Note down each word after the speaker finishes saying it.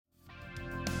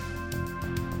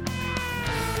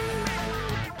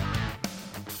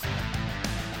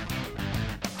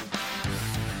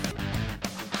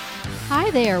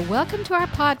there, welcome to our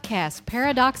podcast,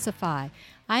 Paradoxify.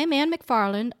 I am Ann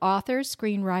McFarland, author,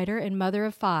 screenwriter, and mother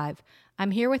of 5.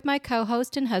 I'm here with my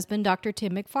co-host and husband, Dr.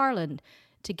 Tim McFarland.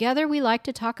 Together, we like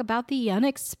to talk about the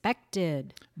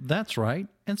unexpected. That's right,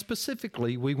 and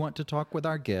specifically, we want to talk with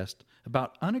our guest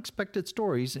about unexpected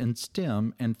stories in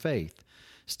STEM and faith.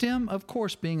 STEM, of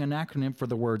course, being an acronym for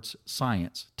the words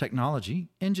science, technology,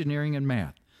 engineering, and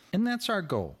math. And that's our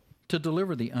goal, to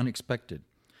deliver the unexpected.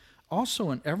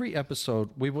 Also, in every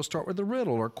episode, we will start with a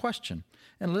riddle or question,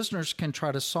 and listeners can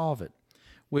try to solve it.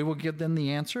 We will give them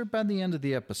the answer by the end of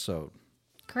the episode.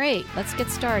 Great, let's get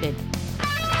started.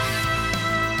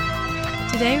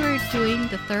 Today we're doing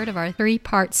the third of our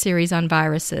 3-part series on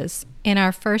viruses. In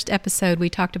our first episode, we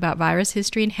talked about virus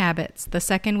history and habits. The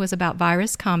second was about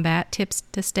virus combat, tips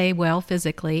to stay well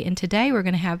physically. And today we're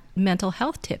going to have mental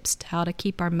health tips, how to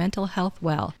keep our mental health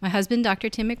well. My husband, Dr.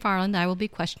 Tim McFarland, and I will be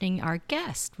questioning our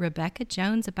guest, Rebecca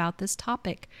Jones, about this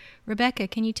topic. Rebecca,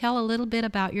 can you tell a little bit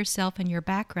about yourself and your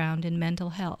background in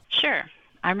mental health? Sure.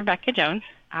 I'm Rebecca Jones.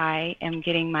 I am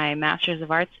getting my Master's of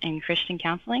Arts in Christian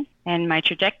Counseling, and my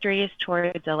trajectory is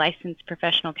towards a licensed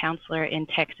professional counselor in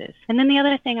Texas. And then the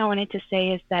other thing I wanted to say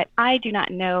is that I do not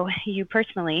know you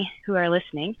personally who are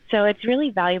listening, so it's really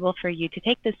valuable for you to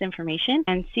take this information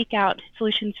and seek out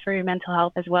solutions for your mental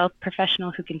health, as well as a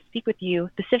professional who can speak with you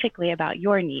specifically about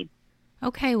your needs.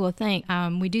 Okay, well, thanks.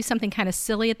 We do something kind of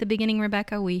silly at the beginning,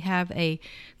 Rebecca. We have a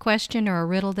question or a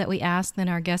riddle that we ask, then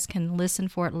our guests can listen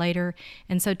for it later.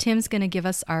 And so Tim's going to give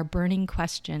us our burning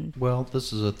question. Well,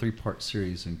 this is a 3-part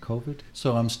series in COVID,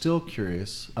 so I'm still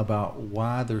curious about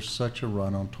why there's such a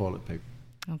run on toilet paper.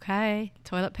 Okay,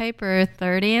 toilet paper,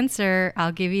 third answer.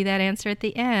 I'll give you that answer at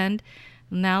the end.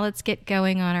 Now let's get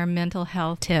going on our mental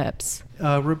health tips.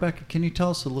 Rebecca, can you tell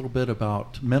us a little bit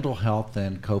about mental health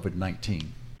and COVID-19?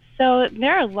 So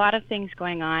there are a lot of things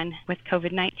going on with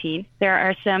COVID-19. There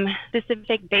are some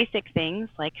specific basic things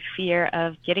like fear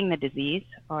of getting the disease,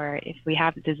 or if we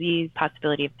have the disease,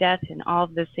 possibility of death, and all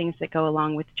of those things that go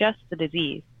along with just the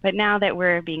disease. But now that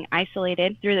we're being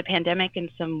isolated through the pandemic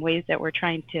in some ways that we're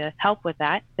trying to help with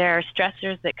that, there are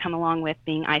stressors that come along with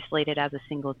being isolated as a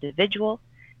single individual,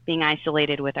 being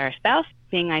isolated with our spouse,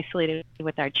 being isolated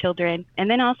with our children, and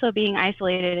then also being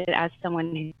isolated as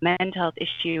someone who's mental health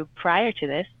issue prior to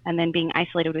this, and then being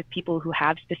isolated with people who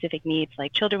have specific needs,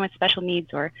 like children with special needs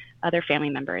or other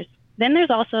family members. Then there's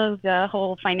also the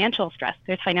whole financial stress.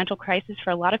 There's financial crisis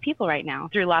for a lot of people right now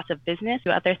through loss of business,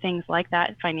 through other things like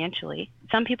that financially.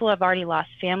 Some people have already lost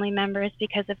family members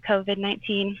because of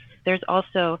COVID-19. There's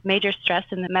also major stress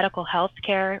in the medical health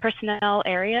care personnel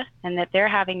area, and that they're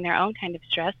having their own kind of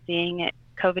stress, seeing it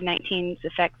COVID-19's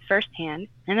effects firsthand.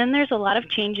 And then there's a lot of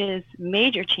changes,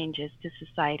 major changes to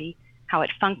society, how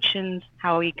it functions,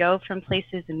 how we go from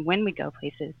places and when we go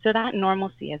places. So that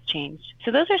normalcy has changed.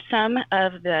 So those are some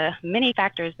of the many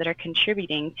factors that are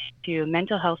contributing to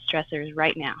mental health stressors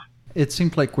right now. It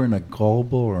seems like we're in a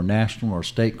global or national or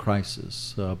state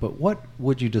crisis, but what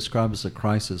would you describe as a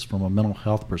crisis from a mental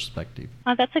health perspective?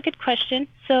 That's a good question.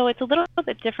 So it's a little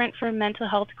bit different for mental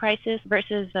health crisis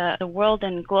versus the world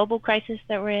and global crisis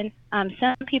that we're in.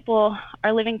 Some people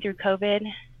are living through COVID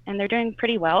and they're doing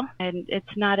pretty well, and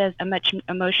it's not as much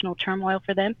emotional turmoil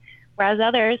for them, whereas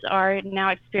others are now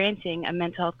experiencing a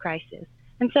mental health crisis.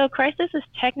 And so crisis is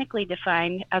technically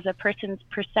defined as a person's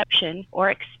perception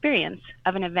or experience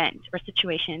of an event or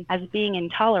situation as being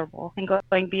intolerable and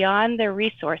going beyond their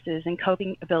resources and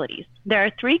coping abilities. There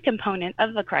are 3 components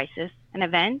of a crisis: an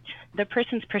event, the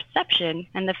person's perception,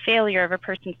 and the failure of a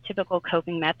person's typical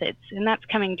coping methods. And that's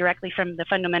coming directly from the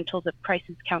Fundamentals of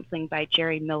Crisis Counseling by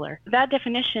Jerry Miller. That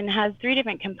definition has 3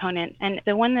 different components, and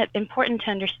the one that's important to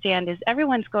understand is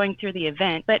everyone's going through the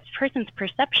event, but the person's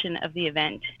perception of the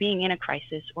event being in a crisis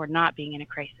or not being in a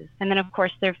crisis. And then, of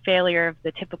course, their failure of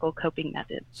the typical coping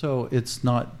methods. So it's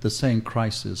not the same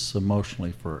crisis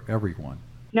emotionally for everyone.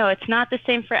 No, it's not the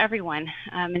same for everyone.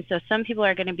 And so some people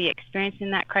are going to be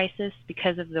experiencing that crisis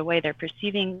because of the way they're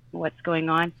perceiving what's going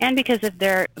on and because of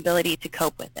their ability to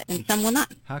cope with it, and some will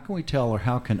not. How can we tell, or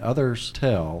how can others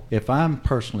tell, if I'm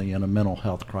personally in a mental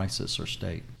health crisis or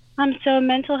state? So a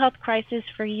mental health crisis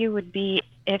for you would be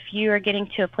if you are getting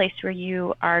to a place where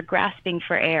you are grasping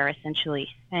for air, essentially.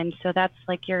 And so that's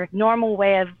like your normal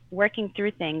way of working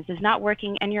through things is not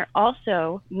working, and you're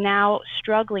also now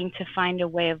struggling to find a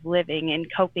way of living and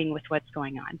coping with what's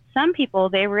going on. Some people,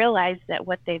 they realize that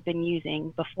what they've been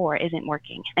using before isn't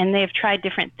working, and they've tried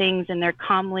different things, and they're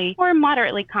calmly or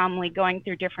moderately calmly going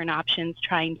through different options,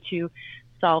 trying to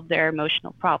solve their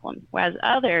emotional problems. Whereas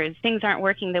others, things aren't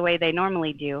working the way they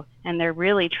normally do, and they're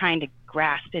really trying to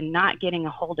grasp and not getting a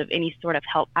hold of any sort of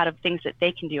help out of things that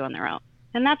they can do on their own.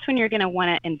 And that's when you're going to want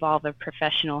to involve a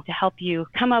professional to help you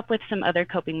come up with some other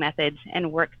coping methods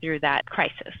and work through that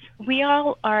crisis. We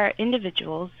all are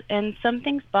individuals, and some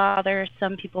things bother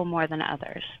some people more than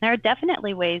others. There are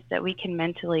definitely ways that we can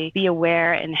mentally be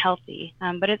aware and healthy,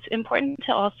 but it's important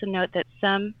to also note that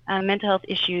some mental health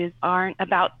issues aren't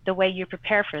about the way you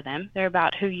prepare for them. They're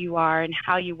about who you are and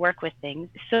how you work with things.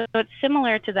 So it's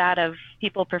similar to that of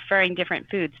people preferring different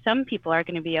foods. Some people are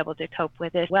going to be able to cope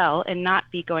with it well and not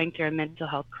be going through a mental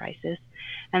health crisis,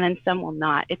 and then some will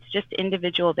not. It's just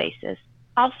individual basis.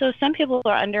 Also, some people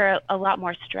are under a lot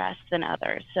more stress than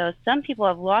others. So some people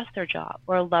have lost their job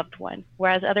or a loved one,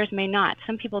 whereas others may not.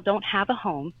 Some people don't have a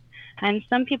home, and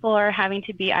some people are having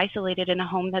to be isolated in a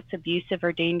home that's abusive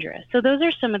or dangerous. So those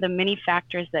are some of the many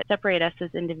factors that separate us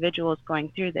as individuals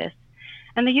going through this.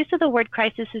 And the use of the word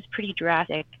crisis is pretty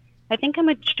drastic. I think a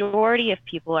majority of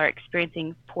people are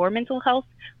experiencing poor mental health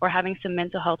or having some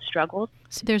mental health struggles.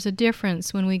 So there's a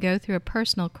difference when we go through a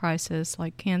personal crisis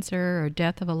like cancer or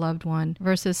death of a loved one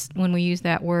versus when we use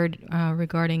that word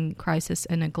regarding crisis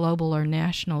in a global or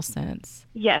national sense.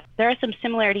 Yes, there are some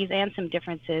similarities and some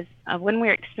differences. When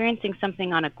we're experiencing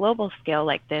something on a global scale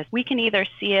like this, we can either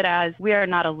see it as we are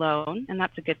not alone, and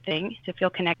that's a good thing, to feel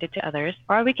connected to others,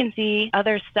 or we can see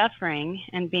others suffering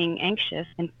and being anxious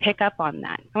and pick up on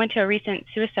that. I went to a recent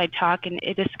suicide talk, and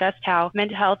it discussed how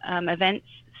mental health events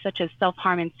such as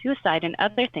self-harm and suicide and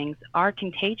other things are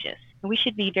contagious. We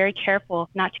should be very careful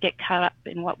not to get caught up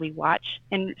in what we watch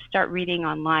and start reading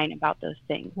online about those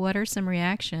things. What are some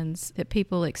reactions that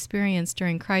people experience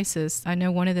during crisis? I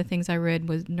know one of the things I read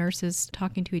was nurses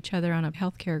talking to each other on a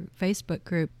healthcare Facebook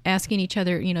group, asking each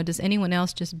other, does anyone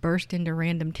else just burst into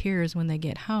random tears when they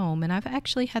get home? And I've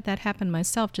actually had that happen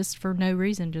myself just for no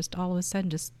reason, just all of a sudden,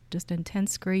 just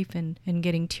intense grief and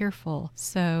getting tearful.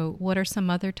 So what are some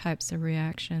other types of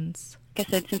reactions? Like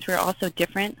I said, since we're all so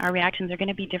different, our reactions are going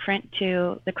to be different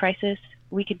to the crisis.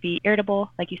 We could be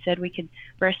irritable, like you said, we could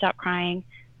burst out crying,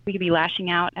 we could be lashing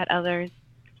out at others,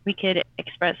 we could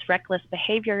express reckless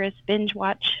behaviors, binge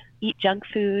watch, eat junk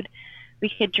food, we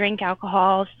could drink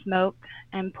alcohol, smoke,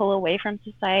 and pull away from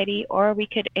society, or we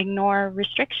could ignore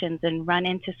restrictions and run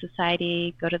into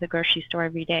society, go to the grocery store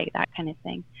every day, that kind of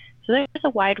thing. So there's a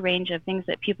wide range of things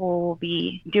that people will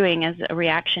be doing as a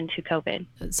reaction to COVID.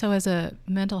 So as a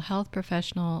mental health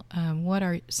professional, what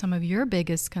are some of your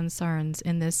biggest concerns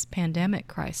in this pandemic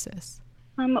crisis?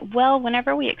 Well,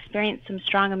 whenever we experience some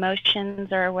strong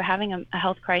emotions or we're having a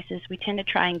health crisis, we tend to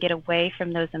try and get away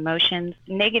from those emotions.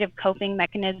 Negative coping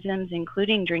mechanisms,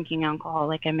 including drinking alcohol,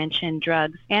 like I mentioned,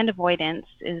 drugs, and avoidance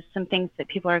is some things that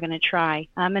people are going to try.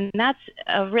 And that's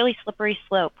a really slippery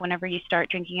slope whenever you start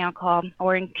drinking alcohol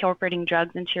or incorporating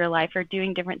drugs into your life or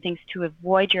doing different things to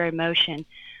avoid your emotion.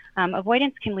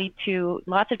 Avoidance can lead to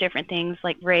lots of different things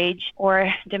like rage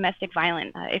or domestic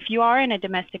violence. If you are in a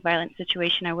domestic violence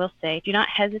situation, I will say, do not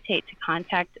hesitate to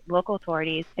contact local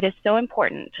authorities. It is so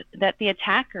important that the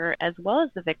attacker as well as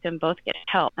the victim both get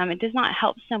help. It does not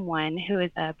help someone who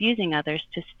is abusing others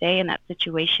to stay in that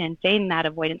situation, stay in that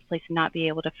avoidance place and not be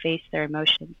able to face their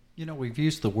emotions. We've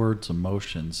used the words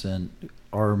emotions, and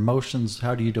are emotions,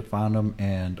 how do you define them,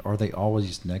 and are they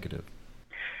always negative?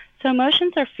 So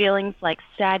emotions are feelings like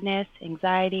sadness,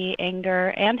 anxiety, anger,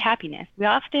 and happiness. We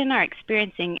often are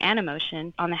experiencing an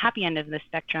emotion on the happy end of the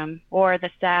spectrum or the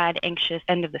sad, anxious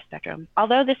end of the spectrum.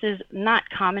 Although this is not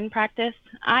common practice,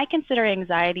 I consider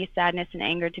anxiety, sadness, and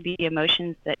anger to be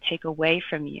emotions that take away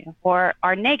from you or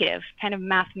are negative, kind of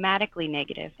mathematically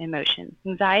negative emotions.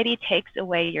 Anxiety takes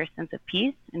away your sense of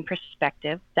peace and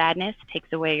perspective. Sadness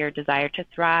takes away your desire to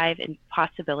thrive and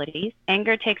possibilities.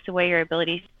 Anger takes away your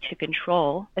ability to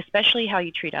control, especially how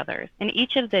you treat others. And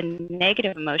each of the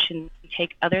negative emotions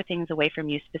take other things away from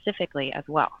you specifically as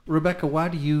well. Rebecca, why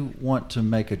do you want to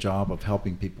make a job of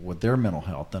helping people with their mental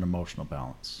health and emotional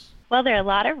balance? Well, there are a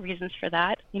lot of reasons for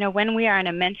that. When we are in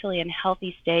a mentally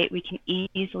unhealthy state, we can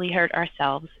easily hurt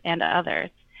ourselves and others,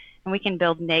 and we can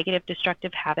build negative,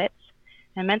 destructive habits.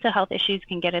 And mental health issues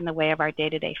can get in the way of our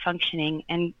day-to-day functioning,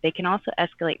 and they can also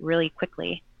escalate really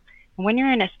quickly. And when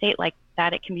you're in a state like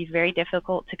that, it can be very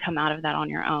difficult to come out of that on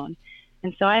your own.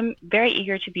 And so I'm very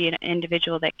eager to be an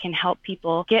individual that can help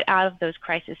people get out of those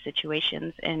crisis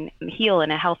situations and heal in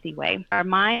a healthy way. Our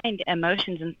mind,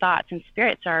 emotions, and thoughts and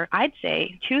spirits are, I'd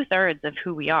say, 2/3 of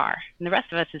who we are. And the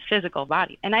rest of us is physical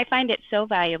body. And I find it so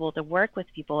valuable to work with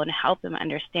people and help them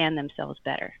understand themselves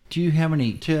better. Do you have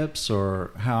any tips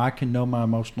or how I can know my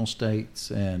emotional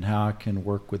states and how I can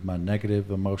work with my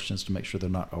negative emotions to make sure they're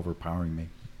not overpowering me?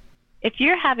 If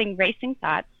you're having racing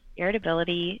thoughts,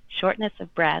 irritability, shortness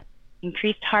of breath,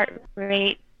 increased heart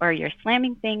rate, or you're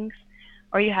slamming things,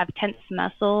 or you have tense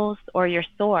muscles, or you're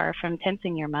sore from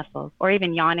tensing your muscles, or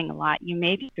even yawning a lot, you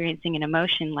may be experiencing an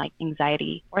emotion like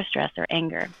anxiety or stress or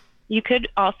anger. You could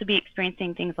also be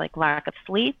experiencing things like lack of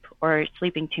sleep or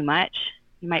sleeping too much.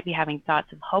 You might be having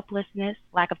thoughts of hopelessness,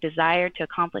 lack of desire to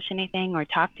accomplish anything or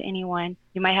talk to anyone.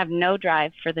 You might have no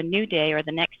drive for the new day or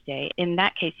the next day. In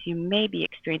that case, you may be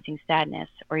experiencing sadness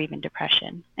or even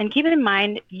depression. And keep in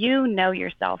mind, you know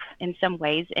yourself in some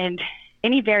ways, and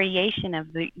any variation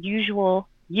of the usual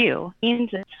you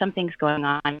means that something's going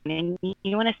on, and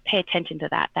you want to pay attention to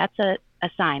that. That's a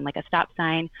sign, like a stop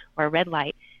sign or a red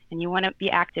light. And you want to be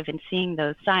active in seeing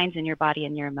those signs in your body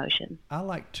and your emotions. I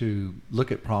like to look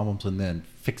at problems and then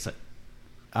fix it.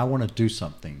 I want to do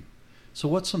something. So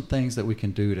what's some things that we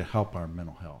can do to help our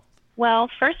mental health? Well,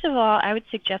 first of all, I would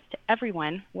suggest to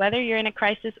everyone, whether you're in a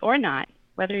crisis or not,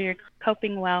 whether you're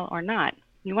coping well or not,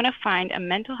 you want to find a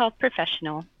mental health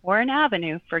professional or an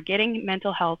avenue for getting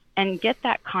mental health and get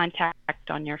that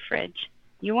contact on your fridge.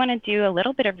 You want to do a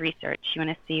little bit of research. You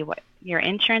want to see what your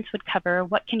insurance would cover,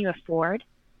 what can you afford.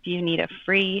 Do you need a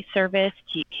free service?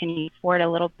 Can you afford a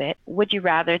little bit? Would you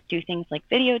rather do things like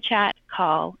video chat,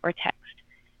 call, or text?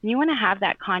 And you want to have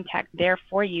that contact there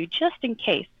for you just in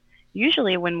case.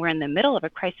 Usually when we're in the middle of a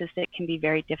crisis, it can be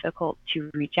very difficult to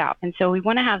reach out. And so we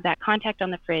want to have that contact on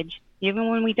the fridge, even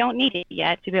when we don't need it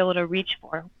yet, to be able to reach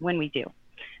for when we do.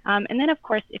 And then, of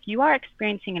course, if you are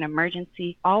experiencing an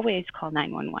emergency, always call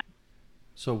 911.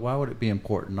 So why would it be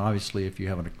important? Obviously, if you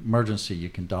have an emergency, you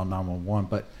can dial 911,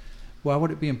 but why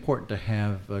would it be important to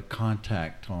have a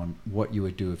contact on what you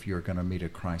would do if you're going to meet a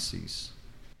crisis?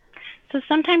 So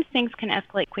sometimes things can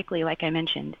escalate quickly, like I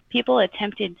mentioned. People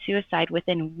attempted suicide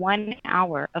within 1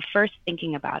 hour of first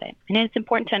thinking about it. And it's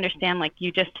important to understand, like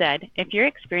you just said, if you're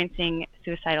experiencing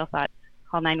suicidal thoughts,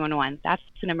 call 911. That's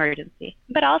an emergency.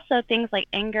 But also things like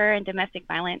anger and domestic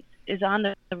violence is on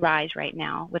the rise right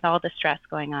now with all the stress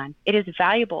going on. It is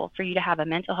valuable for you to have a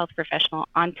mental health professional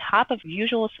on top of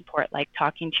usual support like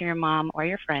talking to your mom or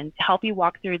your friends to help you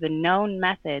walk through the known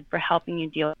methods for helping you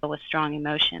deal with strong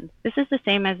emotions. This is the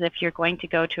same as if you're going to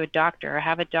go to a doctor or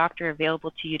have a doctor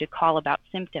available to you to call about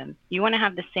symptoms. You want to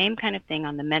have the same kind of thing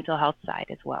on the mental health side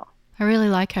as well. I really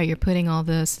like how you're putting all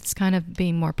this. It's kind of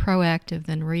being more proactive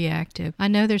than reactive. I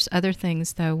know there's other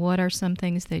things, though. What are some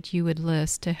things that you would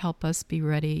list to help us be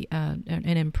ready and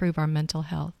improve our mental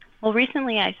health? Well,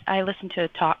 recently I listened to a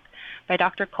talk by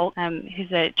Dr. Colt,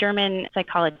 who's a German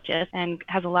psychologist and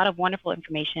has a lot of wonderful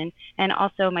information, and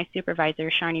also my supervisor,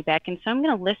 Sharni Beck. And so I'm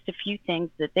going to list a few things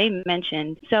that they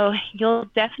mentioned. So you'll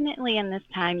definitely in this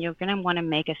time, you're going to want to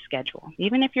make a schedule.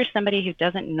 Even if you're somebody who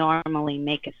doesn't normally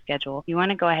make a schedule, you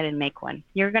want to go ahead and make one.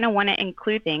 You're going to want to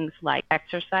include things like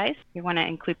exercise. You want to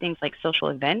include things like social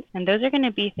events. And those are going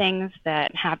to be things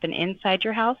that happen inside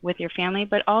your house with your family,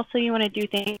 but also you want to do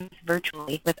things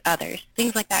virtually with others.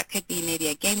 Things like that could be maybe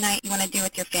a game night you want to do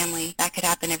with your family. That could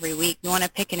happen every week. You want to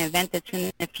pick an event that's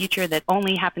in the future that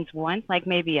only happens once, like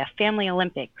maybe a family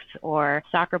Olympics or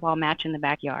soccer ball match in the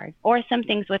backyard, or some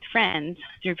things with friends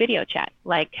through video chat,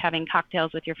 like having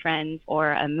cocktails with your friends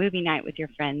or a movie night with your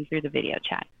friends through the video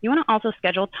chat. You want to also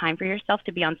schedule time for yourself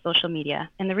to be on social media.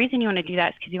 And the reason you want to do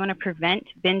that is because you want to prevent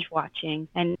binge watching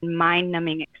and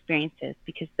mind-numbing experiences,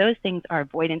 because those things are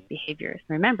avoidance behaviors.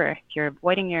 Remember, if you're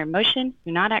avoiding your emotion,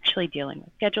 you're not actually dealing with.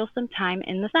 Schedule some time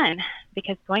in the sun,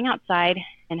 because going outside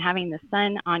and having the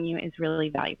sun on you is really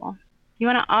valuable. You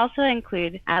want to also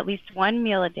include at least one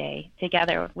meal a day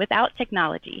together without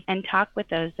technology and talk with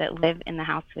those that live in the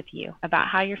house with you about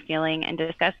how you're feeling and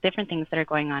discuss different things that are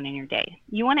going on in your day.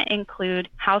 You want to include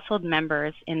household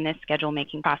members in this schedule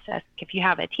making process. If you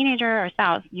have a teenager or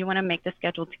spouse, you want to make the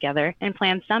schedule together and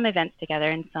plan some events together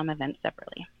and some events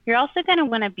separately. You're also going to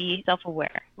want to be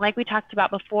self-aware. Like we talked about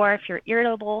before, if you're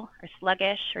irritable or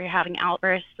sluggish or you're having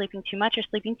outbursts, sleeping too much or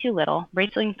sleeping too little,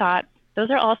 racing thoughts, those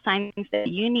are all signs that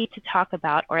you need to talk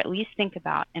about or at least think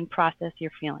about and process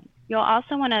your feelings. You'll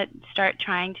also want to start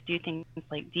trying to do things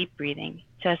like deep breathing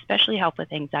to especially help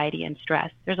with anxiety and stress.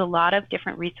 There's a lot of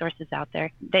different resources out there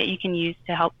that you can use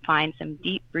to help find some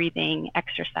deep breathing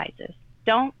exercises.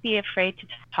 Don't be afraid to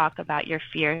talk about your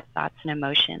fears, thoughts, and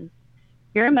emotions.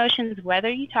 Your emotions, whether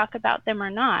you talk about them or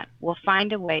not, will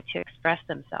find a way to express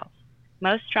themselves.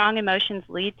 Most strong emotions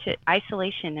lead to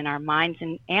isolation in our minds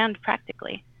and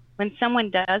practically. When someone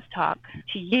does talk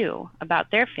to you about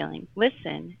their feelings,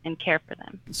 listen and care for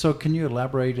them. So can you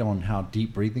elaborate on how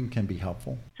deep breathing can be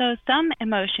helpful? So some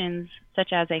emotions,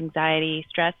 such as anxiety,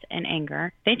 stress, and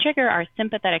anger, they trigger our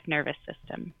sympathetic nervous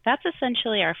system. That's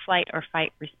essentially our flight or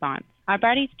fight response. Our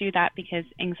bodies do that because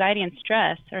anxiety and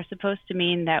stress are supposed to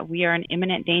mean that we are in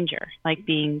imminent danger, like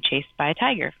being chased by a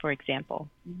tiger, for example.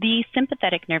 The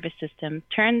sympathetic nervous system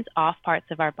turns off parts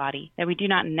of our body that we do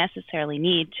not necessarily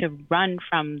need to run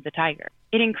from the tiger.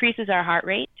 It increases our heart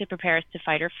rate to prepare us to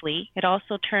fight or flee. It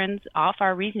also turns off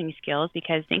our reasoning skills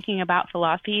because thinking about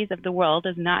philosophies of the world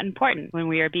is not important when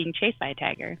we are being chased by a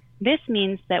tiger. This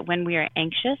means that when we are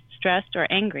anxious, stressed, or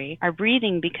angry, our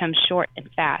breathing becomes short and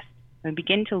fast. We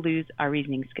begin to lose our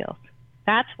reasoning skills.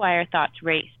 That's why our thoughts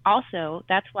race. Also,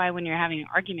 that's why when you're having an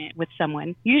argument with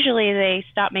someone, usually they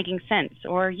stop making sense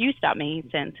or you stop making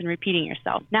sense and repeating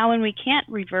yourself. Now, when we can't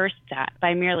reverse that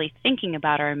by merely thinking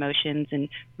about our emotions and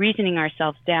reasoning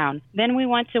ourselves down, then we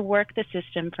want to work the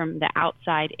system from the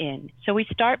outside in. So we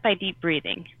start by deep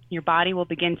breathing. Your body will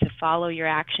begin to follow your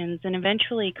actions and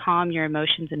eventually calm your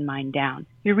emotions and mind down.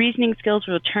 Your reasoning skills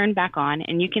will turn back on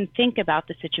and you can think about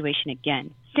the situation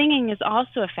again. Singing is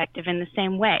also effective in the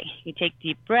same way. You take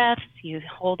deep breaths, you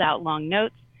hold out long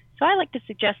notes. So I like to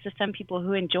suggest to some people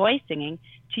who enjoy singing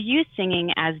to use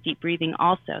singing as deep breathing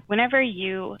also. Whenever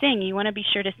you sing, you want to be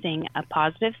sure to sing a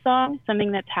positive song,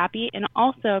 something that's happy, and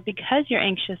also because you're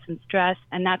anxious and stressed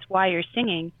and that's why you're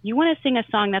singing, you want to sing a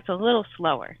song that's a little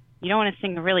slower. You don't want to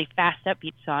sing a really fast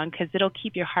upbeat song because it'll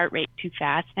keep your heart rate too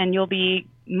fast and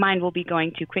mind will be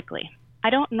going too quickly. I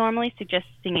don't normally suggest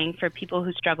singing for people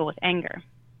who struggle with anger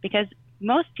because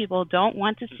most people don't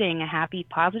want to sing a happy,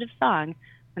 positive song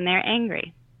when they're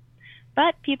angry.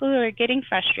 But people who are getting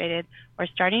frustrated or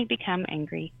starting to become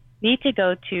angry need to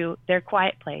go to their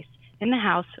quiet place in the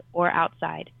house or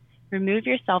outside. Remove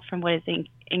yourself from what is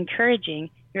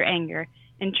encouraging your anger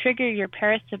and trigger your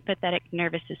parasympathetic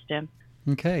nervous system.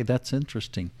 Okay, that's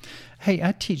interesting. Hey,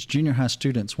 I teach junior high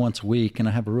students once a week, and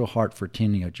I have a real heart for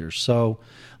teenagers. So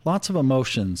lots of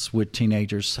emotions with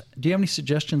teenagers. Do you have any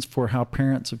suggestions for how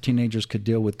parents of teenagers could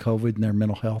deal with COVID and their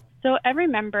mental health? So every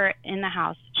member in the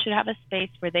house should have a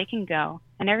space where they can go,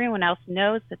 and everyone else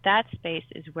knows that that space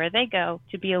is where they go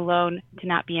to be alone, to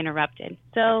not be interrupted.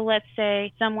 So let's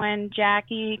say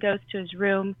Jackie, goes to his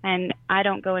room, and I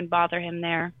don't go and bother him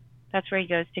there. That's where he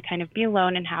goes to kind of be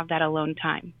alone and have that alone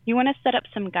time. You want to set up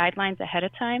some guidelines ahead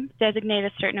of time. Designate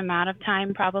a certain amount of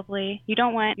time probably. You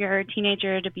don't want your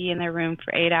teenager to be in their room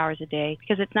for 8 hours a day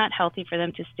because it's not healthy for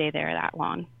them to stay there that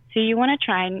long. So you want to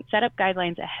try and set up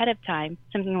guidelines ahead of time,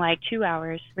 something like 2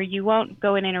 hours, where you won't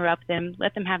go and interrupt them,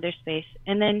 let them have their space,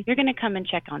 and then you're going to come and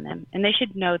check on them, and they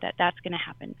should know that that's going to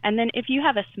happen. And then if you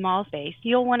have a small space,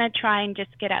 you'll want to try and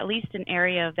just get at least an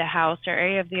area of the house or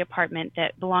area of the apartment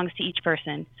that belongs to each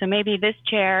person. So maybe this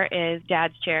chair is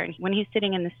Dad's chair, and when he's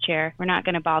sitting in this chair, we're not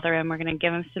going to bother him. We're going to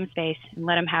give him some space and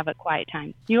let him have a quiet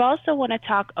time. You also want to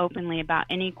talk openly about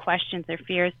any questions or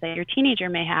fears that your teenager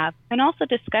may have, and also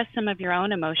discuss some of your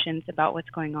own emotions about what's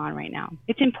going on right now.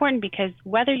 It's important because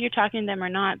whether you're talking to them or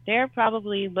not, they're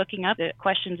probably looking up the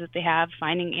questions that they have,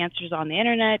 finding answers on the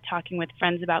internet, talking with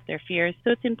friends about their fears. So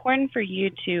it's important for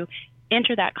you to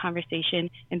enter that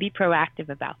conversation and be proactive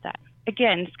about that.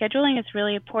 Again, scheduling is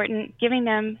really important, giving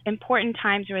them important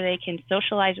times where they can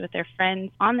socialize with their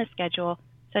friends on the schedule,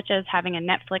 such as having a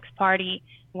Netflix party,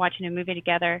 watching a movie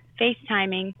together,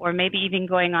 FaceTiming, or maybe even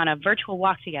going on a virtual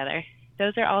walk together.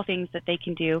 Those are all things that they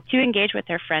can do to engage with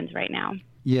their friends right now.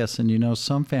 Yes, and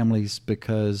some families,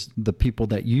 because the people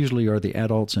that usually are the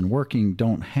adults and working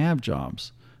don't have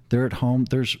jobs, they're at home,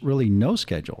 there's really no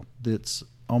schedule. It's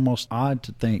almost odd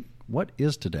to think, what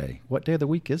is today? What day of the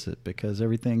week is it? Because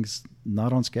everything's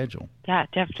not on schedule. Yeah,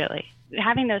 definitely.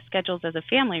 Having those schedules as a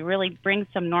family really brings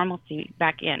some normalcy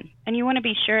back in. And you want to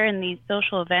be sure in these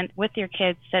social events with your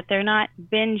kids that they're not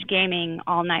binge gaming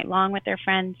all night long with their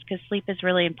friends because sleep is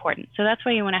really important. So that's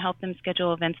why you want to help them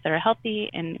schedule events that are healthy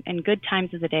and good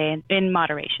times of the day and in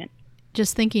moderation.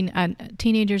 Just thinking,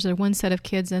 teenagers are one set of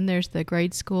kids, and there's the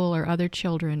grade school or other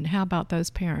children. How about those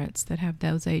parents that have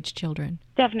those age children?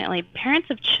 Definitely. Parents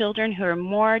of children who are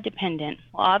more dependent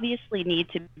will obviously need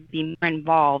to be more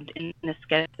involved in the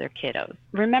schedule of their kiddos.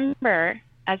 Remember,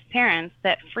 as parents,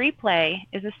 that free play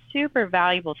is a super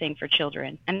valuable thing for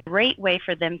children and a great way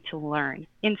for them to learn.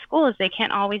 In schools, they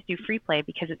can't always do free play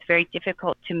because it's very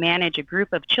difficult to manage a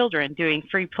group of children doing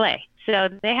free play. So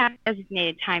they have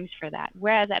designated times for that.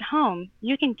 Whereas at home,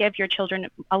 you can give your children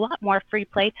a lot more free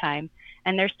play time,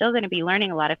 and they're still going to be learning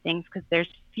a lot of things because there's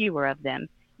fewer of them.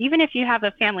 Even if you have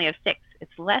a family of 6,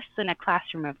 it's less than a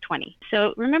classroom of 20.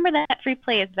 So remember that free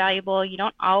play is valuable. You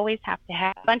don't always have to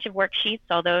have a bunch of worksheets,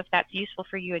 although if that's useful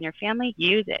for you and your family,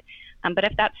 use it. But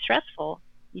if that's stressful,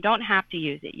 You don't have to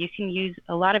use it. You can use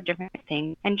a lot of different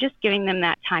things, and just giving them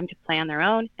that time to play on their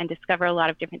own and discover a lot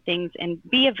of different things and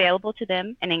be available to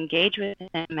them and engage with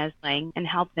them as playing and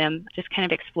help them just kind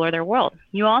of explore their world.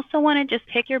 You also want to just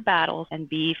pick your battles and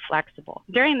be flexible.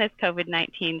 During this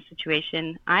COVID-19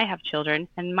 situation, I have children,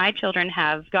 and my children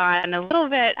have gone a little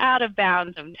bit out of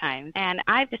bounds sometimes. And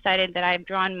I've decided that I've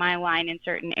drawn my line in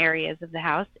certain areas of the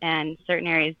house and certain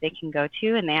areas they can go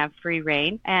to, and they have free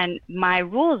reign. And my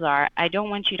rules are, I don't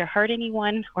want you to hurt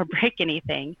anyone or break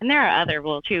anything. And there are other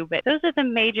rules too, but those are the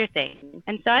major things.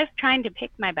 And so I've tried to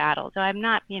pick my battles. So I'm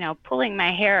not, pulling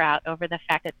my hair out over the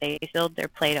fact that they spilled their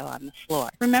Play-Doh on the floor.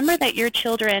 Remember that your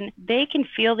children, they can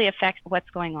feel the effects of what's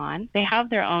going on. They have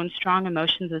their own strong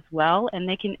emotions as well, and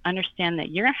they can understand that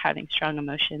you're having strong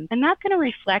emotions, and that's going to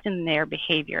reflect in their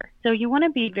behavior. So you want to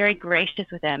be very gracious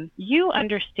with them. You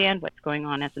understand what's going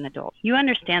on as an adult. You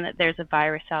understand that there's a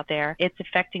virus out there. It's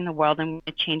affecting the world, and we want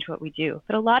to change what we do.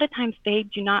 But a lot of times they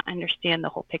do not understand the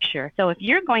whole picture. So if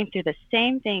you're going through the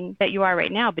same thing that you are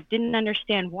right now, but didn't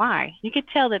understand why, you could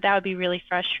tell that would be really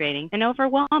frustrating and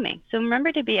overwhelming. So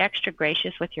remember to be extra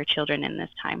gracious with your children in this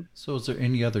time. So is there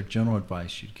any other general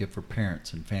advice you'd give for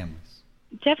parents and families?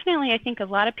 Definitely, I think a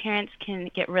lot of parents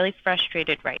can get really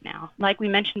frustrated right now. Like we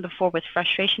mentioned before, with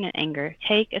frustration and anger,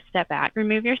 take a step back,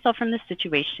 remove yourself from the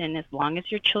situation as long as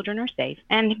your children are safe,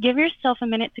 and give yourself a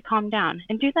minute to calm down.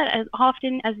 And do that as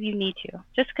often as you need to.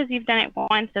 Just because you've done it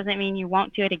once doesn't mean you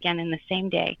won't do it again in the same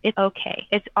day. It's okay.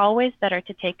 It's always better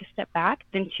to take a step back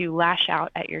than to lash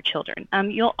out at your children.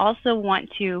 You'll also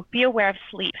want to be aware of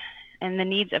sleep and the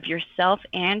needs of yourself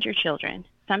and your children.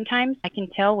 Sometimes I can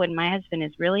tell when my husband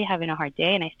is really having a hard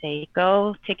day and I say,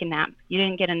 go take a nap. You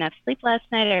didn't get enough sleep last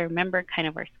night. I remember kind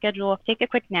of our schedule. Take a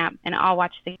quick nap and I'll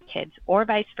watch the kids, or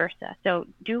vice versa. So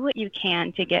do what you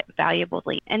can to get valuable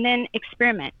sleep. And then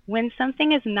experiment. When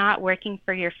something is not working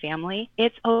for your family,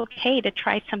 it's okay to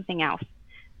try something else.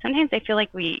 Sometimes I feel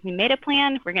like we made a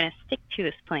plan, we're going to stick to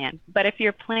this plan. But if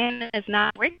your plan is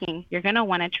not working, you're going to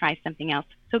want to try something else.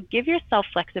 So give yourself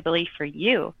flexibility for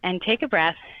you and take a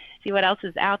breath, see what else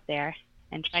is out there,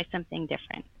 and try something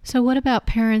different. So what about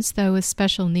parents, though, with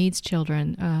special needs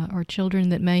children or children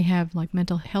that may have like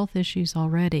mental health issues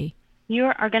already? You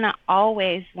are going to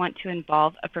always want to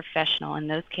involve a professional in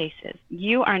those cases.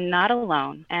 You are not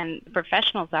alone, and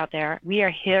professionals out there, we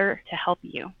are here to help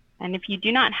you. And if you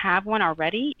do not have one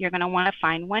already, you're going to want to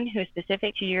find one who is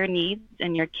specific to your needs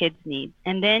and your kids' needs.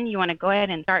 And then you want to go ahead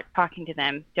and start talking to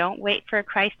them. Don't wait for a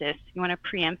crisis. You want to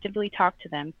preemptively talk to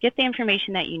them. Get the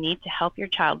information that you need to help your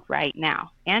child right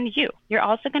now. And you. You're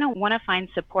also going to want to find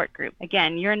support group.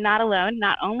 Again, you're not alone.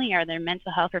 Not only are there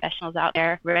mental health professionals out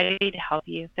there ready to help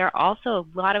you, there are also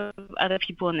a lot of other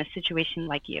people in this situation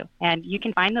like you. And you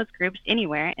can find those groups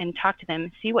anywhere and talk to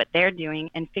them, see what they're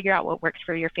doing, and figure out what works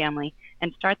for your family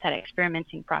and start that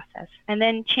experimenting process. And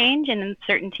then change and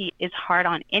uncertainty is hard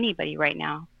on anybody right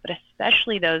now, but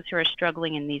especially those who are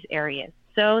struggling in these areas.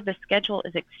 So the schedule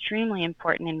is extremely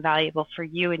important and valuable for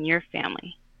you and your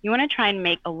family. You want to try and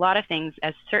make a lot of things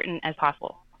as certain as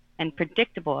possible and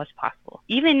predictable as possible,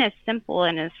 even as simple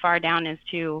and as far down as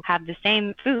to have the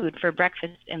same food for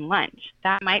breakfast and lunch.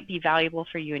 That might be valuable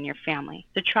for you and your family.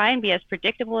 So try and be as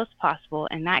predictable as possible,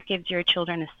 and that gives your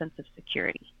children a sense of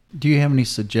security. Do you have any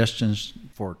suggestions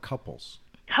for couples?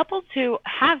 Couples who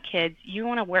have kids, you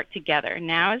want to work together.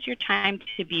 Now is your time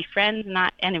to be friends,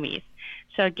 not enemies.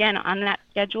 So again, on that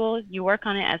schedule, you work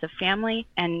on it as a family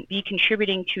and be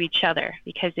contributing to each other.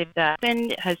 Because if the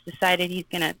husband has decided he's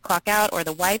going to clock out, or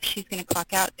the wife, she's going to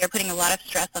clock out, they're putting a lot of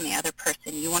stress on the other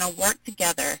person. You want to work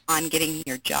together on getting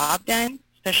your job done,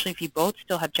 especially if you both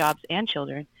still have jobs and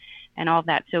children and all of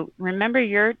that. So remember,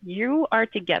 you are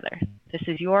together. This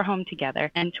is your home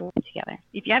together, and to work together.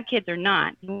 If you have kids or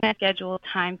not, you want to schedule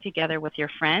time together with your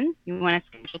friends. You want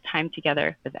to schedule time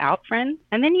together without friends.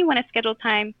 And then you want to schedule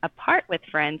time apart with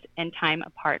friends and time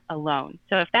apart alone.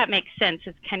 So if that makes sense,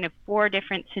 it's kind of 4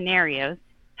 different scenarios.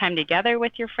 Time together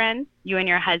with your friends, you and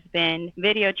your husband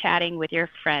video chatting with your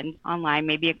friends online,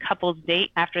 maybe a couple's date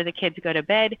after the kids go to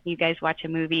bed. You guys watch a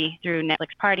movie through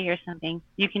Netflix Party or something.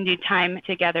 You can do time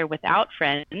together without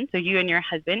friends. So you and your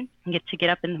husband get to get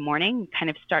up in the morning and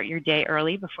kind of start your day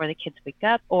early before the kids wake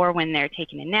up, or when they're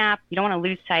taking a nap. You don't want to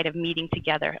lose sight of meeting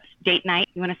together. Date night,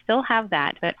 you want to still have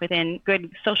that, but within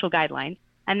good social guidelines.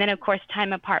 And then, of course,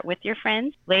 time apart with your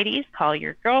friends. Ladies, call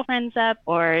your girlfriends up,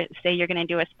 or say you're going to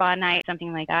do a spa night,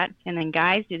 something like that. And then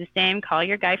guys, do the same. Call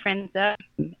your guy friends up,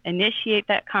 initiate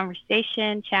that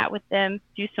conversation, chat with them,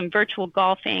 do some virtual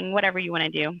golfing, whatever you want to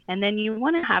do. And then you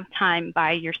want to have time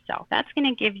by yourself. That's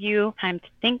going to give you time to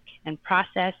think and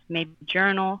process, maybe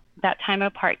journal, That time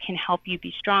apart can help you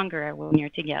be stronger when you're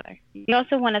together. You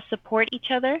also want to support each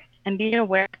other and be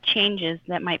aware of changes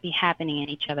that might be happening in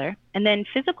each other. And then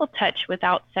physical touch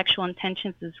without sexual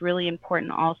intentions is really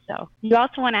important also. You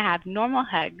also want to have normal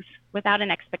hugs without an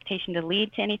expectation to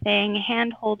lead to anything,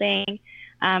 hand holding,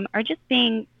 or just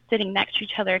sitting next to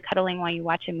each other, cuddling while you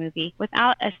watch a movie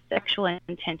without a sexual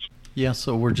intention. Yeah,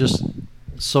 so we're just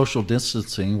social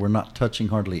distancing. We're not touching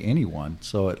hardly anyone,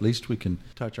 so at least we can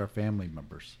touch our family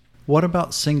members. What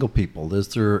about single people? Is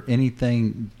there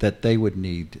anything that they would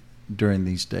need during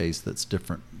these days that's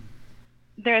different?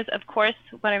 There's, of course,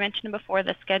 what I mentioned before,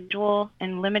 the schedule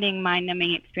and limiting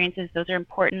mind-numbing experiences. Those are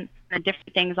important. The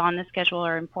different things on the schedule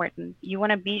are important. You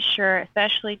want to be sure,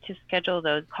 especially to schedule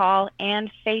those call and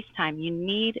FaceTime. You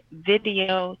need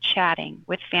video chatting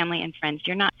with family and friends.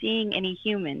 You're not seeing any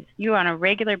humans. You on a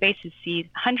regular basis see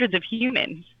hundreds of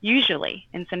humans, usually.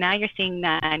 And so now you're seeing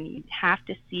that, and you have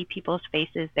to see people's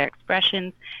faces, their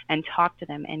expressions, and talk to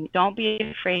them. And don't be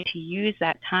afraid to use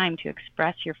that time to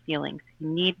express your feelings. You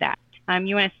need that.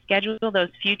 You want to schedule those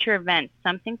future events,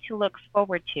 something to look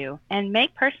forward to, and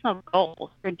make personal goals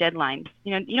or deadlines.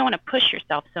 You don't want to push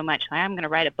yourself so much. Like, I'm going to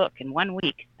write a book in 1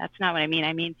 week. That's not what I mean.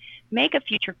 I mean, make a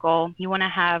future goal. You want to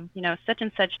have, such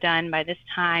and such done by this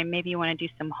time. Maybe you want to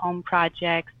do some home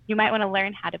projects. You might want to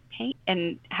learn how to paint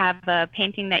and have a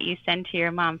painting that you send to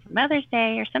your mom for Mother's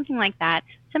Day or something like that.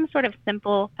 Some sort of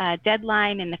simple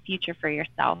deadline in the future for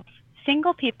yourself.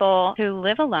 Single people who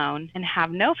live alone and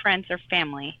have no friends or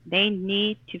family, they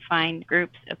need to find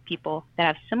groups of people that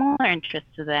have similar interests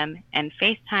to them and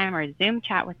FaceTime or Zoom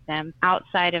chat with them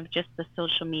outside of just the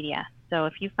social media. So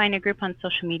if you find a group on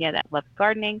social media that loves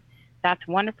gardening, that's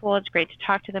wonderful. It's great to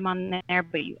talk to them on there,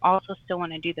 but you also still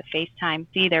want to do the FaceTime,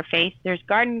 see their face. There's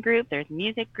garden group, there's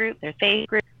music group, there's faith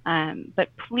group. But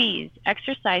please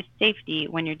exercise safety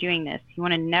when you're doing this. You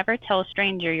want to never tell a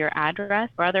stranger your address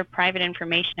or other private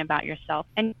information about yourself,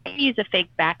 and use a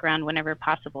fake background whenever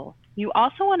possible. You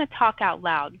also want to talk out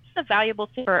loud. It's a valuable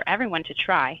thing for everyone to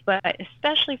try, but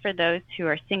especially for those who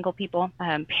are single people.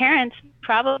 Parents,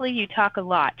 probably you talk a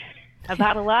lot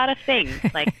about a lot of things,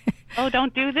 like, oh,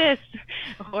 don't do this,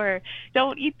 or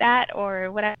don't eat that,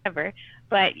 or whatever.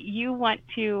 But you want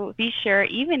to be sure,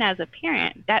 even as a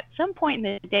parent, that at some point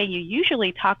in the day you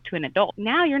usually talk to an adult.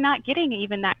 Now you're not getting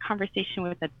even that conversation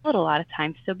with an adult a lot of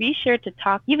times. So be sure to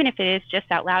talk, even if it is just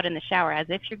out loud in the shower, as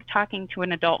if you're talking to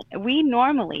an adult. We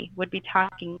normally would be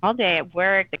talking all day at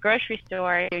work, the grocery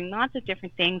store, doing lots of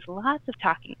different things, lots of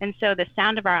talking. And so the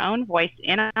sound of our own voice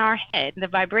in our head, the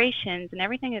vibrations and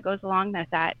everything that goes along with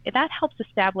that helps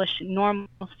establish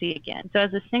normalcy again. So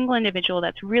as a single individual,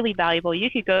 that's really valuable. You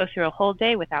could go through a whole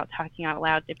day without talking out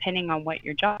loud, depending on what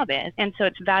your job is. And so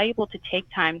it's valuable to take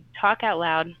time to talk out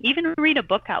loud, even read a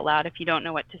book out loud if you don't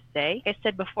know what to say. Like I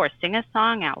said before, sing a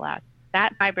song out loud.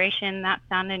 That vibration, that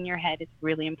sound in your head is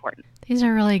really important. These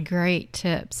are really great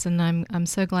tips, and I'm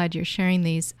so glad you're sharing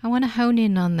these. I want to hone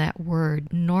in on that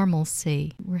word,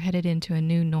 normalcy. We're headed into a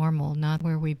new normal, not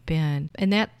where we've been.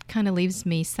 And that kind of leaves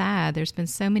me sad. There's been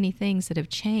so many things that have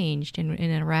changed in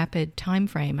a rapid time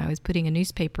frame. I was putting a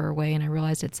newspaper away, and I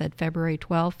realized it said February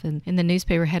 12th, and in the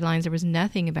newspaper headlines there was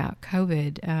nothing about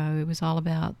COVID. It was all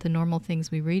about the normal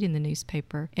things we read in the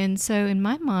newspaper. And so in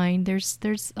my mind,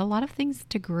 there's a lot of things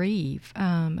to grieve.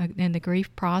 And the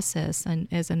grief process. And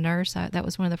as a nurse, that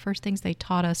was one of the first things they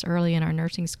taught us early in our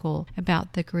nursing school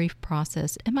about the grief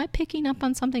process. Am I picking up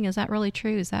on something? Is that really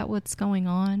true? Is that what's going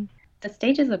on? The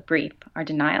stages of grief are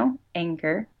denial,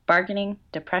 anger, bargaining,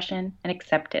 depression, and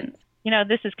acceptance.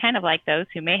 This is kind of like those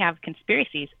who may have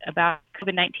conspiracies about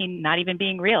COVID-19 not even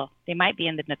being real. They might be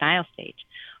in the denial stage.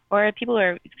 Or people who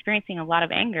are experiencing a lot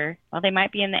of anger, well, they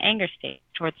might be in the anger state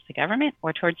towards the government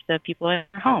or towards the people at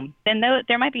their home. Then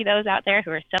there might be those out there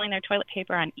who are selling their toilet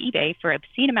paper on eBay for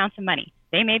obscene amounts of money.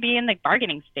 They may be in the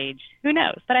bargaining stage. Who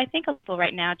knows? But I think people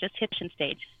right now just hit the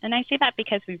stage. And I say that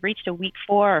because we've reached a week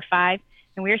 4 or 5,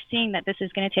 and we're seeing that this is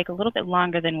going to take a little bit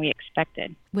longer than we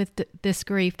expected. With this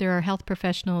grief, there are health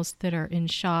professionals that are in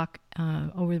shock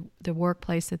over the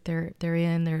workplace that they're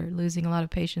in. They're losing a lot of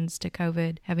patients to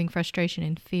COVID, having frustration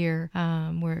and fear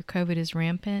where COVID is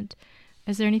rampant.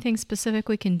 Is there anything specific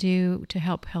we can do to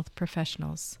help health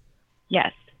professionals?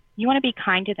 Yes. You want to be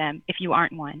kind to them if you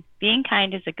aren't one. Being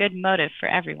kind is a good motive for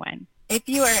everyone. If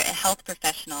you are a health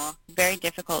professional, it's very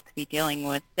difficult to be dealing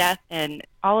with death and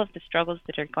all of the struggles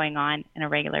that are going on a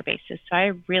regular basis. So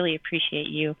I really appreciate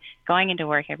you going into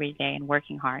work every day and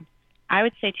working hard. I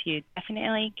would say to you,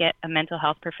 definitely get a mental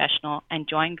health professional and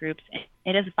join groups.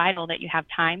 It is vital that you have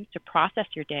time to process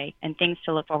your day and things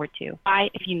to look forward to. Cry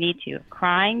if you need to.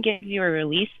 Crying gives you a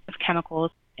release of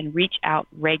chemicals. and reach out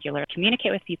regularly.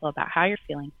 Communicate with people about how you're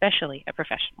feeling, especially a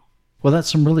professional. Well,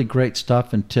 that's some really great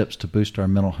stuff and tips to boost our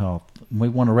mental health. We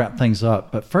want to wrap things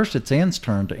up, but first it's Anne's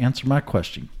turn to answer my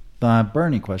question, the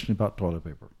burning question about toilet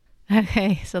paper.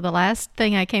 Okay, so the last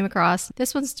thing I came across,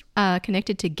 this one's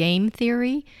connected to game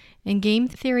theory. And game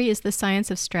theory is the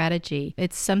science of strategy.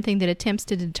 It's something that attempts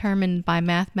to determine by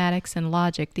mathematics and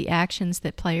logic the actions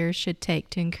that players should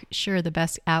take to ensure the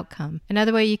best outcome.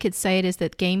 Another way you could say it is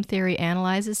that game theory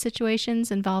analyzes situations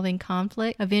involving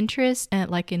conflict of interest,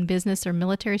 like in business or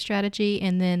military strategy,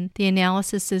 and then the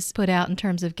analysis is put out in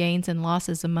terms of gains and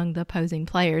losses among the opposing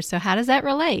players. So how does that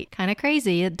relate? Kind of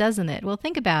crazy, doesn't it? Well,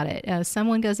 think about it.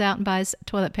 Someone goes out and buys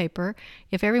toilet paper.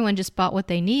 If everyone just bought what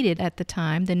they needed at the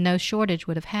time, then no shortage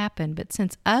would have happened. But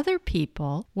since other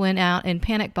people went out and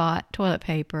panic bought toilet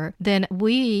paper, then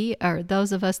we, or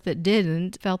those of us that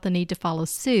didn't, felt the need to follow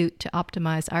suit to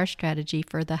optimize our strategy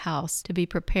for the house to be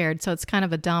prepared. So it's kind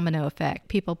of a domino effect.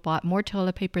 People bought more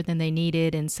toilet paper than they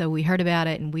needed, and so we heard about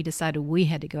it and we decided we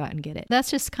had to go out and get it.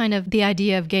 That's just kind of the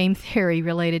idea of game theory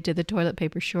related to the toilet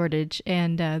paper shortage,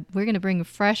 and we're going to bring a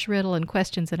fresh riddle and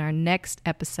questions in our next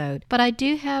episode. But I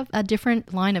do have a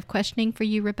different line of questioning for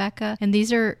you, Rebecca, and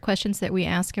these are questions that we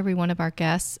ask every one of our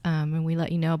guests, and we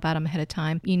let you know about them ahead of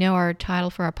time. You know, our title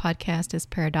for our podcast is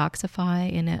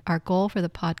Paradoxify, and our goal for the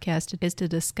podcast is to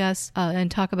discuss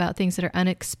and talk about things that are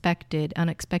unexpected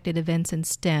events in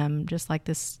STEM, just like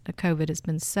this COVID has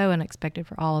been so unexpected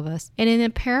for all of us. And in a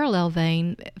parallel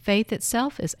vein, faith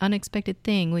itself is an unexpected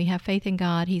thing. We have faith in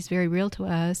God. He's very real to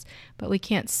us, but we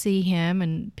can't see him,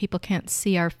 and people can't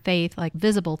see our faith like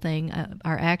visible thing.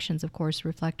 Our actions, of course,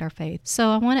 reflect our faith. So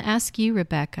I want to ask you,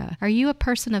 Rebecca, are you a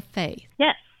person of faith?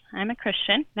 Yes, I'm a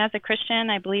Christian. And as a Christian,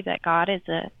 I believe that God is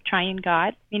a triune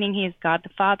God, meaning he is God the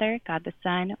Father, God the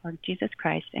Son, or Jesus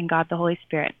Christ, and God the Holy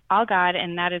Spirit. All God,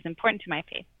 and that is important to my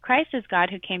faith. Christ is God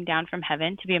who came down from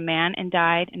heaven to be a man and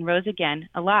died and rose again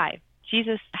alive.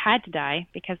 Jesus had to die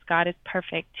because God is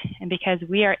perfect, and because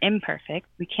we are imperfect,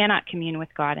 we cannot commune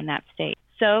with God in that state.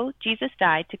 So Jesus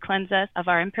died to cleanse us of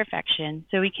our imperfection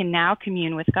so we can now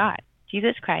commune with God.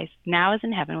 Jesus Christ now is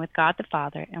in heaven with God the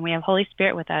Father, and we have Holy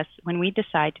Spirit with us when we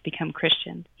decide to become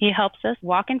Christians. He helps us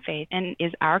walk in faith and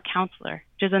is our counselor,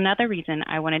 which is another reason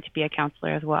I wanted to be a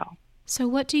counselor as well. So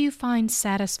what do you find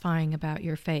satisfying about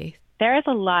your faith? There is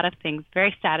a lot of things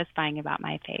very satisfying about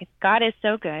my faith. God is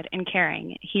so good and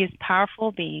caring. He is a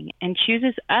powerful being and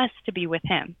chooses us to be with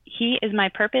him. He is my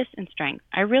purpose and strength.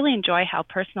 I really enjoy how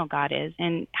personal God is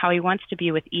and how he wants to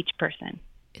be with each person.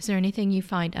 Is there anything you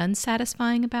find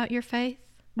unsatisfying about your faith?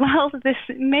 Well, this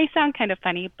may sound kind of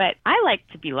funny, but I like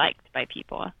to be liked by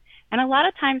people. And a lot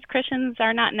of times Christians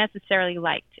are not necessarily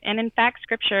liked. And in fact,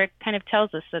 Scripture kind of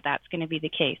tells us that that's going to be the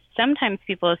case. Sometimes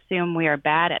people assume we are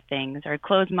bad at things or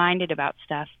closed-minded about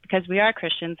stuff because we are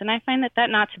Christians. And I find that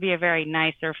not to be a very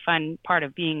nice or fun part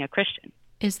of being a Christian.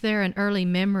 Is there an early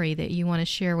memory that you want to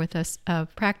share with us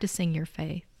of practicing your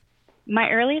faith? My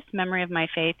earliest memory of my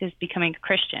faith is becoming a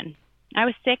Christian. I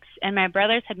was 6, and my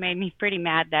brothers had made me pretty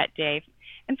mad that day.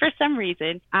 And for some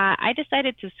reason, I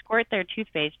decided to squirt their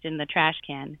toothpaste in the trash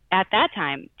can. At that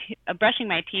time, brushing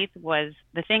my teeth was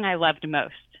the thing I loved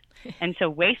most. And so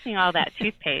wasting all that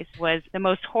toothpaste was the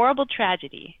most horrible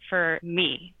tragedy for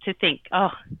me to think,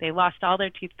 oh, they lost all their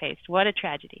toothpaste. What a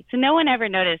tragedy. So no one ever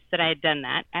noticed that I had done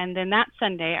that. And then that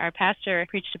Sunday, our pastor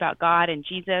preached about God and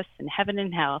Jesus and heaven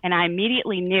and hell. And I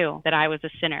immediately knew that I was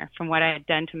a sinner from what I had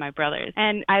done to my brothers.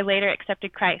 And I later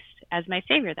accepted Christ as my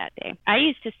Savior that day. I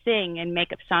used to sing and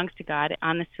make up songs to God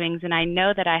on the swings, and I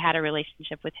know that I had a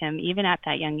relationship with him even at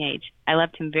that young age. I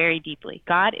loved him very deeply.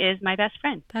 God is my best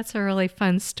friend. That's a really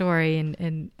fun story,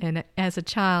 and as a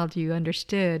child you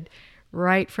understood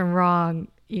right from wrong,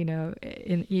 you know,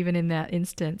 even in that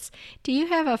instance. Do you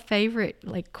have a favorite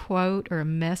quote or a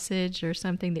message or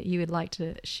something that you would like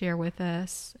to share with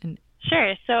us?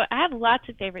 Sure. So I have lots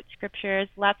of favorite scriptures,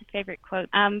 lots of favorite quotes,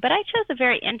 but I chose a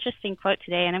very interesting quote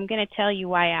today, and I'm going to tell you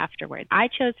why afterwards. I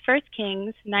chose 1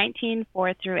 Kings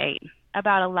 19:4-8.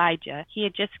 About Elijah. He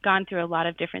had just gone through a lot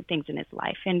of different things in his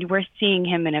life, and we're seeing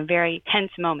him in a very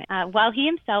tense moment. While he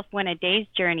himself went a day's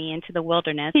journey into the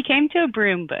wilderness, he came to a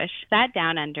broom bush, sat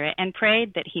down under it, and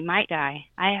prayed that he might die.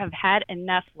 I have had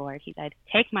enough, Lord, he said.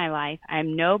 Take my life. I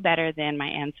am no better than my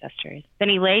ancestors. Then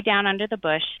he lay down under the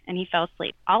bush, and he fell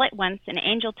asleep. All at once, an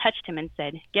angel touched him and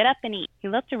said, Get up and eat. He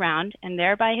looked around, and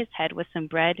there by his head was some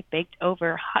bread baked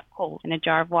over hot coals in a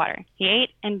jar of water. He ate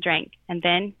and drank, and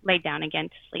then lay down again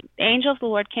to sleep. The angel of the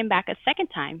Lord came back a second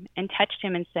time and touched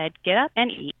him and said, Get up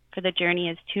and eat, for the journey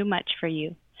is too much for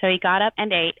you. So he got up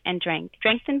and ate and drank.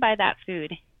 Strengthened by that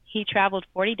food, he traveled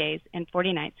 40 days and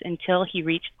 40 nights until he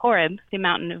reached Horeb, the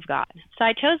mountain of God. So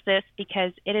I chose this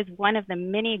because it is one of the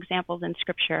many examples in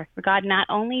Scripture where God not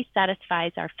only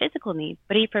satisfies our physical needs,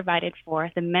 but he provided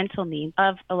for the mental needs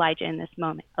of Elijah in this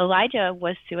moment. Elijah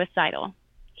was suicidal.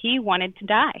 He wanted to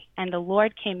die, and the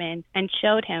Lord came in and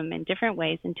showed him in different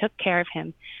ways and took care of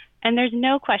him. And there's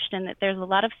no question that there's a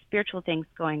lot of spiritual things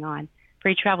going on, for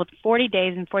he traveled 40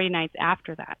 days and 40 nights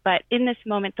after that. But in this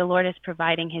moment, the Lord is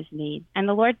providing his need. And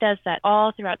the Lord does that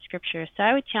all throughout Scripture. So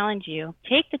I would challenge you,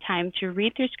 take the time to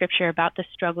read through Scripture about the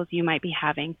struggles you might be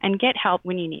having and get help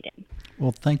when you need it.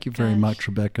 Well, thank you very much,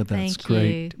 Rebecca. That's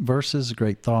great verses,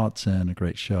 great thoughts, and a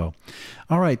great show.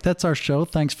 All right, that's our show.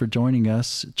 Thanks for joining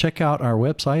us. Check out our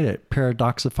website at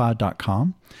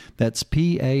paradoxify.com. That's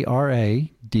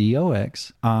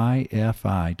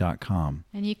paradoxify.com.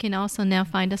 And you can also now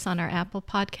find us on our Apple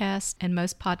Podcasts and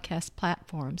most podcast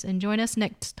platforms. And join us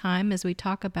next time as we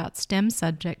talk about STEM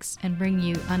subjects and bring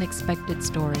you unexpected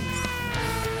stories.